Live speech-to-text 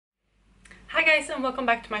Hi guys, and welcome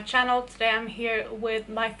back to my channel. Today I'm here with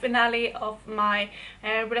my finale of my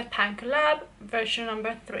Roulette Collab version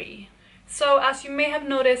number 3. So as you may have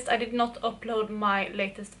noticed, I did not upload my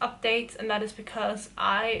latest updates, and that is because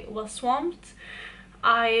I was swamped.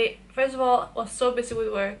 I first of all was so busy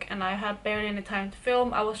with work and I had barely any time to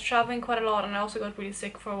film. I was traveling quite a lot and I also got really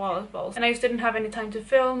sick for a while as well. And I just didn't have any time to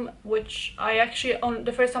film, which I actually,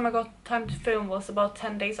 the first time I got time to film was about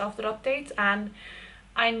 10 days after the update, and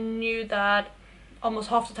I knew that almost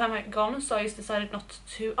half the time had gone, so I just decided not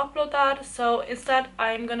to upload that. So instead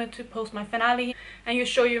I'm gonna post my finale and you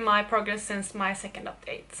show you my progress since my second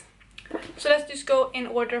update. So let's just go in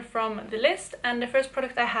order from the list, and the first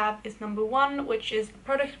product I have is number 1, which is a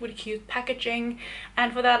product with cute packaging,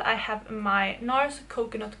 and for that I have my NARS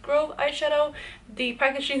Coconut Grove eyeshadow. The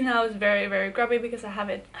packaging now is very grubby because I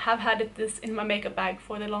have had this in my makeup bag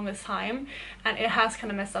for the longest time, and it has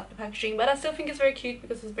kind of messed up the packaging, but I still think it's very cute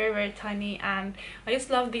because it's very tiny, and I just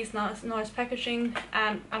love these NARS packaging.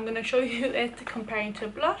 And I'm gonna show you it comparing to a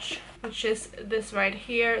blush, which is this right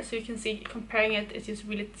here. So you can see comparing it's just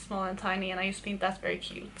really small and tiny, and I just think that's very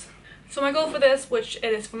cute. So my goal for this, which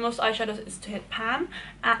it is for most eyeshadows, is to hit pan,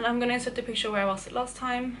 and I'm gonna insert the picture where I was last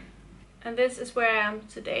time, and this is where I am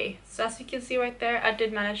today. So as you can see right there, I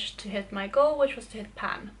did manage to hit my goal, which was to hit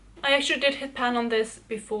pan. I actually did hit pan on this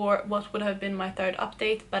before what would have been my third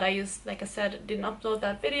update, but I just, like I said, didn't upload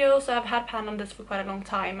that video, so I've had pan on this for quite a long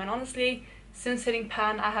time, and honestly since hitting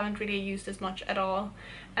pan I haven't really used this much at all.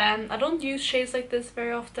 I don't use shades like this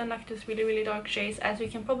very often, like this really dark shades. As you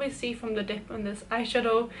can probably see from the dip on this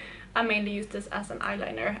eyeshadow, I mainly use this as an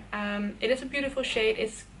eyeliner. It is a beautiful shade,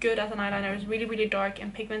 it's good as an eyeliner, it's really dark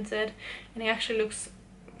and pigmented, and it actually looks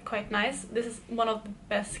quite nice. This is one of the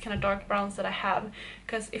best kind of dark browns that I have,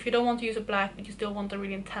 because if you don't want to use a black but you still want a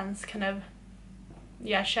really intense kind of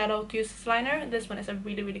shadow to use as liner, this one is a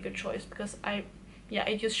really good choice, because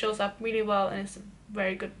it just shows up really well and it's a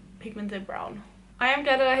very good pigmented brown. I am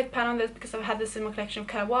glad that I hit pan on this because I've had this in my collection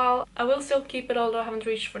for quite a while. I will still keep it, although I haven't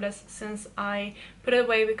reached for this since I put it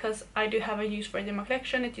away, because I do have a use for it in my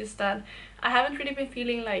collection. It's just that I haven't really been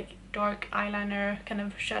feeling like dark eyeliner, kind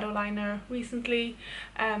of shadow liner recently.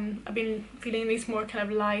 I've been feeling these more kind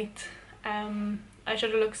of light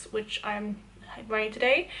eyeshadow looks, which I'm wearing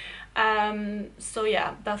today. So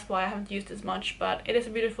yeah, that's why I haven't used as much, but it is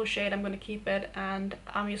a beautiful shade. I'm going to keep it, and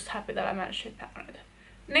I'm just happy that I managed to hit pan on it.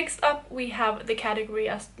 Next up we have the category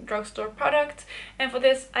as drugstore product, and for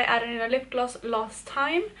this I added in a lip gloss last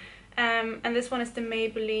time, and this one is the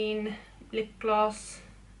Maybelline lip gloss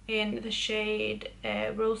in the shade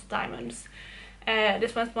Rose Diamonds.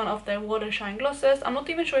 This one's one of their water shine glosses. I'm not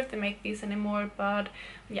even sure if they make these anymore, but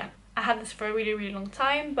yeah, I had this for a really long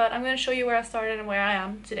time, but I'm going to show you where I started and where I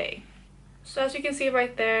am today. So as you can see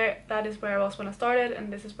right there, that is where I was when I started,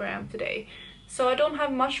 and this is where I am today. So I don't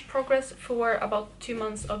have much progress for about 2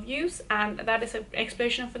 months of use, and that is an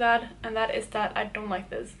explanation for that, and that is that I don't like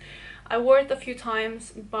this. I wore it a few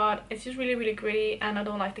times, but it's just really gritty, and I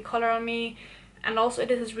don't like the color on me, and also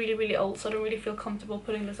it is really old, so I don't really feel comfortable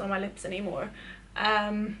putting this on my lips anymore.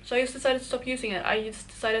 So I just decided to stop using it. I just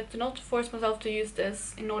decided to not force myself to use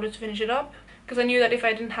this in order to finish it up, because I knew that if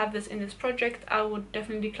I didn't have this in this project I would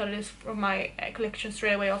definitely declutter this from my collection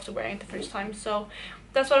straight away after wearing it the first time. So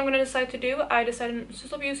that's what I'm going to decide to do. I decided to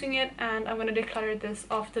stop using it, and I'm going to declutter this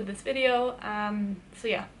after this video. So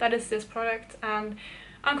yeah, that is this product, and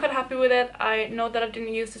I'm quite happy with it. I know that I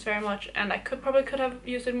didn't use this very much, and I probably could have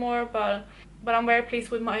used it more, but I'm very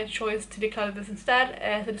pleased with my choice to declutter this instead,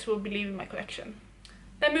 so this will be leaving my collection.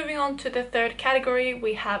 Then moving on to the third category,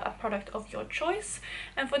 we have a product of your choice,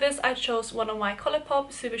 and for this I chose one of my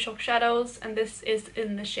ColourPop Super Shock shadows, and this is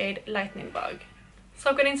in the shade Lightning Bug. So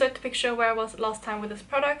I'm going to insert the picture where I was last time with this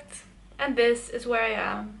product, and this is where I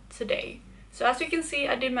am today. So as you can see,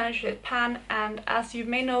 I did manage to hit pan, and as you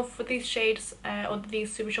may know, for these shades or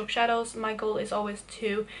these Super Shock shadows, my goal is always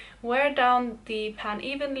to wear down the pan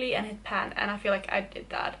evenly and hit pan, and I feel like I did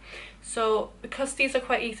that. So because these are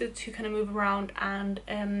quite easy to kind of move around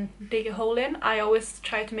and dig a hole in, I always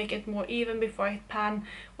try to make it more even before I hit pan,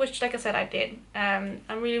 which, like I said, I did. I'm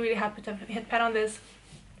really happy to hit pan on this.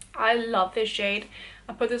 I love this shade.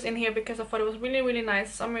 I put this in here because I thought it was really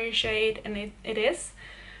nice summery shade, and it is.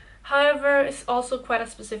 However, it's also quite a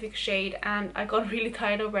specific shade, and I got really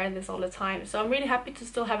tired of wearing this all the time, so I'm really happy to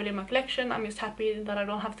still have it in my collection. I'm just happy that I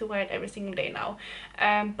don't have to wear it every single day now.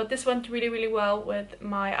 But this went really well with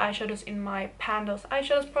my eyeshadows in my Pandos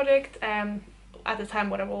eyeshadows project at the time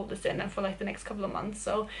when I rolled this in, and for like the next couple of months.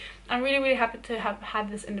 So I'm really happy to have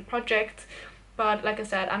had this in the project. but like I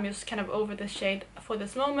said, I'm just kind of over this shade for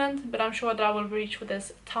this moment, but I'm sure that I will reach for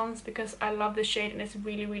this tons because I love this shade and it's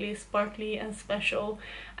really, really sparkly and special.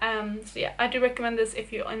 So yeah, I do recommend this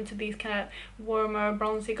if you're into these kind of warmer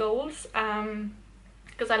bronzy golds,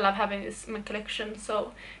 because I love having this in my collection.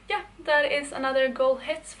 So yeah, that is another goal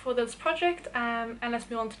hit for this project, and let's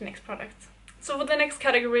move on to the next product. So for the next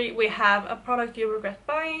category, we have a product you regret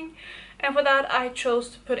buying, and for that I chose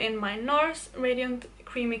to put in my NARS Radiant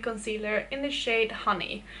Creamy Concealer in the shade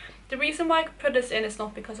Honey. The reason why I put this in is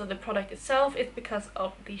not because of the product itself, it's because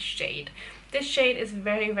of the shade. This shade is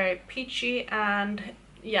very, very peachy, and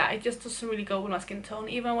yeah, it just doesn't really go with my skin tone.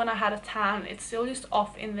 Even when I had a tan, it's still just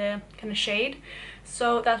off in the kind of shade,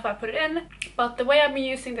 so that's why I put it in. But the way I've been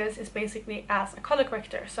using this is basically as a color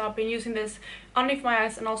corrector. So I've been using this underneath my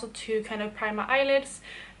eyes and also to kind of prime my eyelids,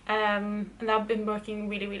 and that's been working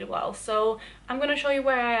really, really well. So I'm gonna show you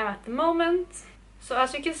where I am at the moment. So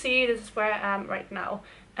as you can see, this is where I am right now.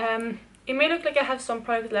 It may look like I have some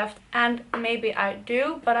product left, and maybe I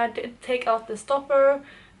do, but I did take out the stopper,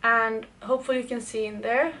 and hopefully you can see in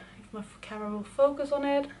there, if my camera will focus on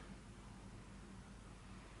it.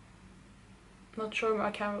 Not sure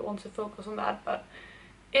my camera wants to focus on that, but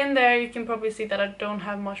in there you can probably see that I don't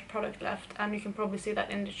have much product left, and you can probably see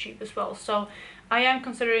that in the tube as well. So I am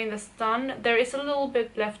considering this done. There is a little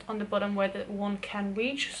bit left on the bottom where the one can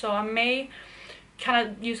reach, so I may kind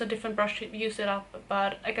of use a different brush to use it up,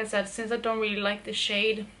 but like I said, since I don't really like the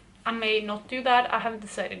shade, I may not do that. I haven't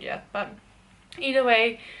decided yet, but either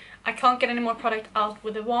way, I can't get any more product out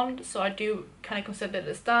with the wand, so I do kind of consider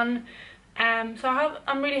this done. So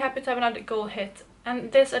I'm really happy to have another goal hit,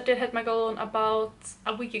 and this I did hit my goal on about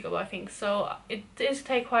a week ago, I think, so it does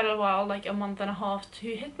take quite a while, like a month and a half,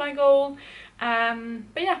 to hit my goal.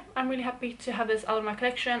 But yeah, I'm really happy to have this out of my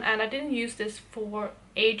collection, and I didn't use this for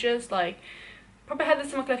ages. Like, probably had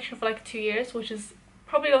this in my collection for like 2 years, which is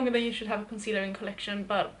probably longer than you should have a concealer in collection,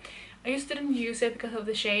 but I just didn't use it because of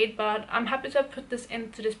the shade. But I'm happy to have put this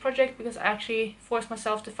into this project because I actually forced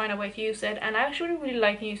myself to find a way to use it, and I actually really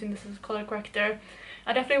like using this as a color corrector.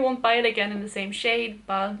 I definitely won't buy it again in the same shade,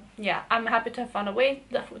 but yeah, I'm happy to have found a way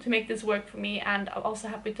to make this work for me, and I'm also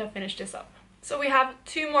happy to have finished this up. So we have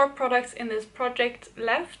 2 more products in this project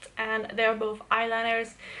left, and they are both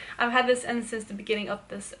eyeliners. I've had this in since the beginning of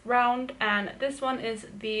this round, and this one is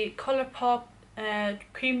the ColourPop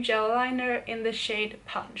cream gel liner in the shade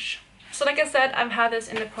Punch. So like I said, I've had this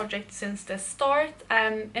in the project since the start,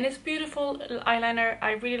 and it's beautiful eyeliner.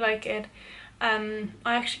 I really like it.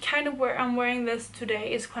 I actually I'm wearing this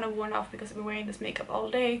today. It's kind of worn off because I've been wearing this makeup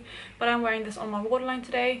all day, but I'm wearing this on my waterline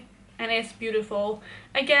today, and it's beautiful.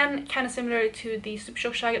 Again, kind of similar to the Super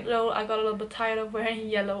Shock Shadow. I got a little bit tired of wearing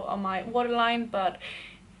yellow on my waterline, but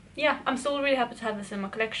yeah, I'm still really happy to have this in my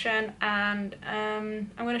collection, and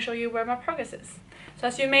I'm going to show you where my progress is. So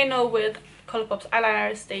as you may know, with ColourPop's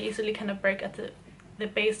eyeliners, they easily kind of break at the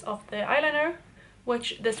base of the eyeliner,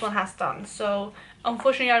 which this one has done. So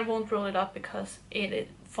unfortunately I won't roll it up because it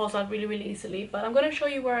falls out really, really easily, but I'm going to show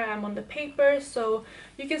you where I am on the paper. So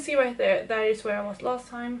you can see right there, that is where I was last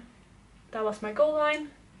time. That was my goal line,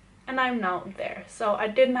 and I'm now there. So I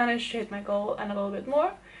did manage to hit my goal and a little bit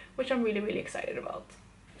more, which I'm really, really excited about.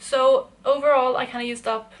 So overall, I kind of used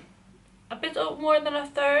up a bit more than a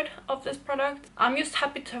third of this product. I'm just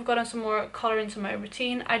happy to have gotten some more color into my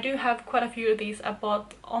routine. I do have quite a few of these. I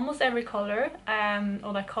bought almost every color,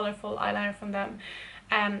 or like colorful eyeliner from them,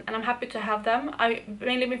 and I'm happy to have them. I've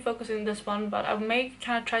mainly been focusing on this one, but I may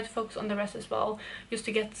kind of try to focus on the rest as well, just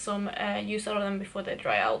to get some use out of them before they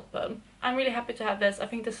dry out. But I'm really happy to have this. I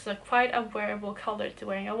think this is quite a wearable color to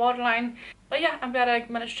wearing a waterline. But yeah, I'm glad I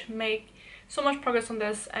managed to make so much progress on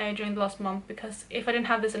this during the last month, because if I didn't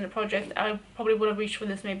have this in the project, I probably would have reached for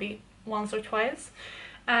this maybe once or twice.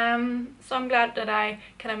 So I'm glad that I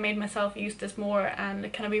kind of made myself use this more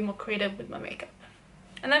and kind of be more creative with my makeup.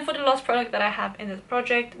 And then for the last product that I have in this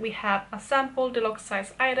project, we have a sample deluxe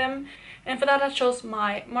size item, and for that I chose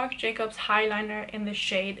my Marc Jacobs highliner in the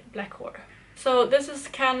shade Black Core. So this is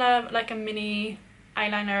kind of like a mini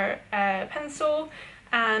eyeliner pencil,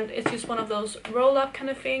 and it's just one of those roll up kind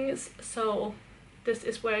of things. So this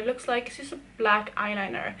is what it looks like. It's just a black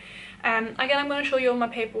eyeliner. Again, I'm going to show you on my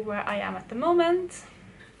paper where I am at the moment.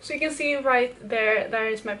 So you can see right there, there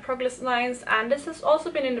is my progress lines, and this has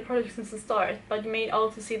also been in the project since the start, but you may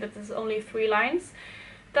also see that there's only 3 lines.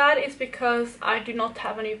 That is because I do not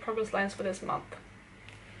have any progress lines for this month.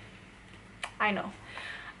 I know.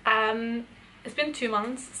 It's been 2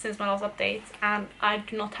 months since my last update, and I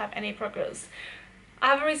do not have any progress. I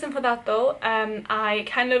have a reason for that though. I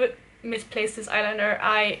kind of misplaced this eyeliner.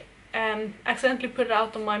 I accidentally put it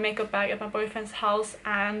out on my makeup bag at my boyfriend's house,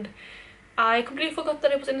 and I completely forgot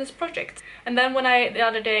that it was in this project. And then when I the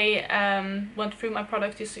other day went through my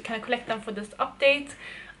products just to kind of collect them for this update,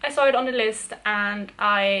 I saw it on the list and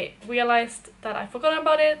I realized that I forgot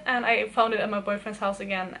about it, and I found it at my boyfriend's house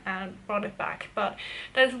again and brought it back. But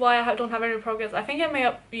that is why I don't have any progress. I think I may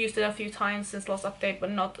have used it a few times since last update, but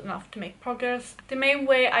not enough to make progress. The main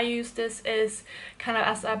way I use this is kind of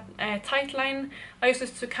as a tight line. I use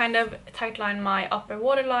this to kind of tight line my upper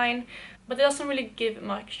waterline, but it doesn't really give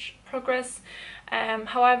much progress.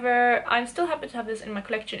 However, I'm still happy to have this in my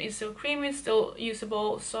collection. It's still creamy, still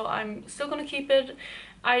usable, so I'm still gonna keep it.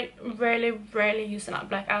 I rarely use a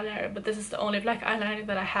black eyeliner, but this is the only black eyeliner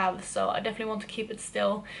that I have, so I definitely want to keep it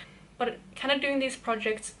still. But kind of doing these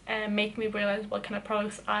projects make me realize what kind of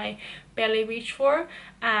products I barely reach for,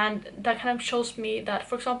 and that kind of shows me that,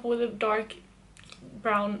 for example, with a dark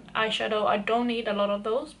brown eyeshadow, I don't need a lot of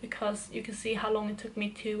those, because you can see how long it took me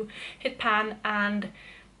to hit pan, and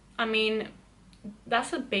I mean,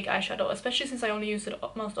 that's a big eyeshadow, especially since I only use it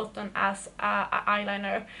most often as a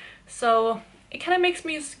eyeliner. So it kind of makes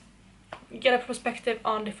me get a perspective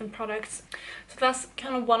on different products. So that's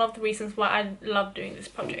kind of one of the reasons why I love doing these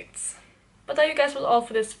projects. But that, you guys, was all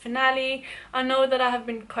for this finale. I know that I have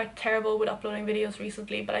been quite terrible with uploading videos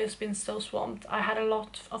recently, but I've just been so swamped. I had a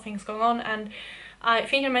lot of things going on, and I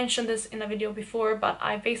think I mentioned this in a video before, but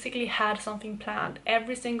I basically had something planned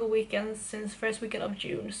every single weekend since first weekend of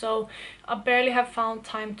June. So I barely have found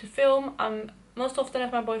time to film. I'm most often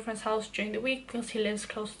at my boyfriend's house during the week because he lives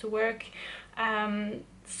close to work.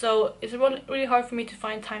 So it's really hard for me to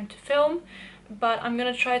find time to film, but I'm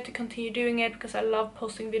gonna try to continue doing it because I love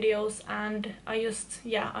posting videos, and I just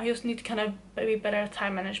need to kind of be better at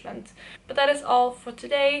time management. But that is all for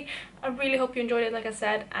today. I really hope you enjoyed it, like I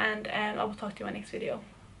said, and I will talk to you in my next video.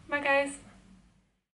 Bye guys!